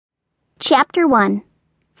Chapter 1.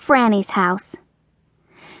 Franny's House.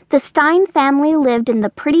 The Stein family lived in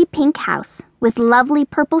the pretty pink house with lovely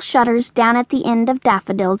purple shutters down at the end of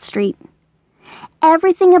Daffodil Street.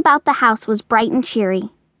 Everything about the house was bright and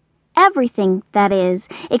cheery. Everything, that is,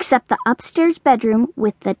 except the upstairs bedroom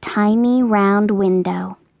with the tiny round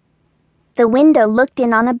window. The window looked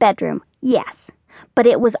in on a bedroom, yes, but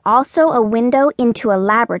it was also a window into a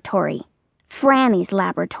laboratory, Franny's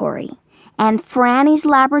laboratory. And Franny's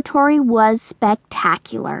laboratory was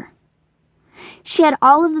spectacular. She had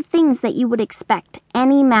all of the things that you would expect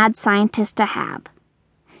any mad scientist to have.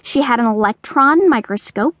 She had an electron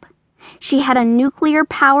microscope. She had a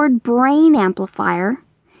nuclear-powered brain amplifier.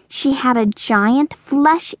 She had a giant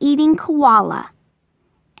flesh-eating koala.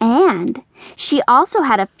 And she also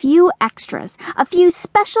had a few extras, a few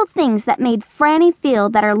special things that made Franny feel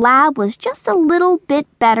that her lab was just a little bit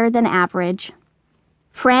better than average.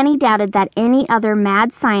 Franny doubted that any other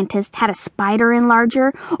mad scientist had a spider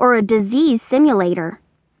enlarger or a disease simulator.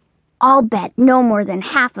 "I'll bet no more than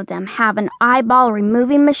half of them have an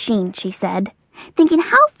eyeball-removing machine," she said, thinking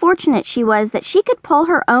how fortunate she was that she could pull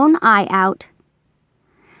her own eye out.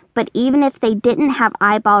 But even if they didn't have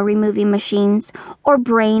eyeball-removing machines, or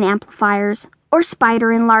brain amplifiers, or spider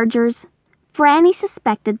enlargers, Franny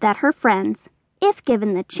suspected that her friends, if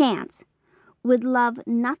given the chance, would love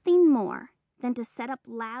nothing more than to set up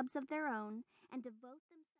labs of their own and devote themselves